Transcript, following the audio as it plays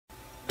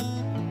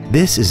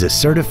This is a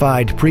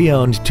certified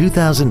pre-owned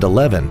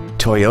 2011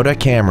 Toyota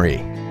Camry.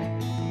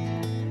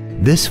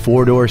 This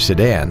four-door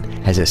sedan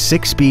has a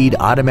 6-speed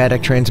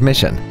automatic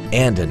transmission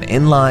and an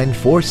inline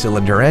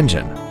 4-cylinder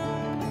engine.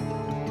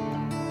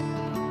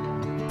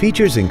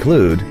 Features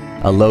include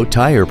a low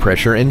tire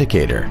pressure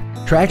indicator,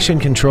 traction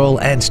control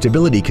and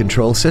stability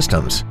control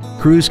systems,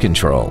 cruise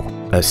control,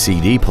 a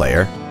CD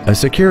player, a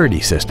security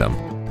system,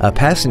 a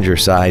passenger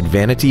side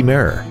vanity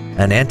mirror,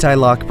 an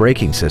anti-lock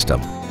braking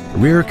system,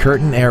 rear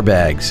curtain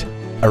airbags,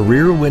 a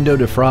rear window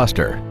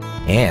defroster,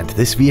 and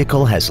this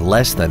vehicle has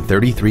less than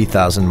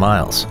 33,000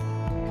 miles.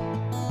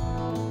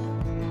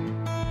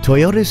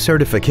 Toyota's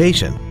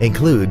certification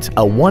includes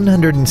a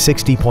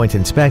 160-point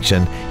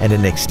inspection and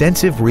an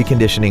extensive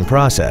reconditioning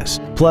process,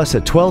 plus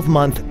a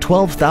 12-month,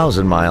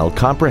 12,000-mile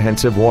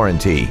comprehensive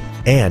warranty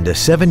and a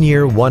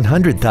 7-year,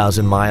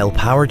 100,000-mile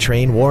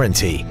powertrain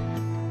warranty.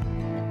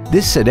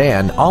 This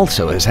sedan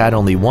also has had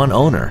only one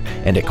owner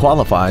and it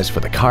qualifies for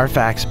the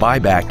Carfax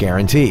buyback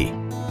guarantee.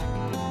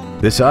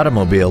 This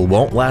automobile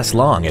won't last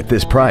long at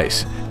this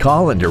price.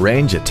 Call and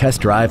arrange a test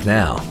drive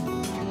now.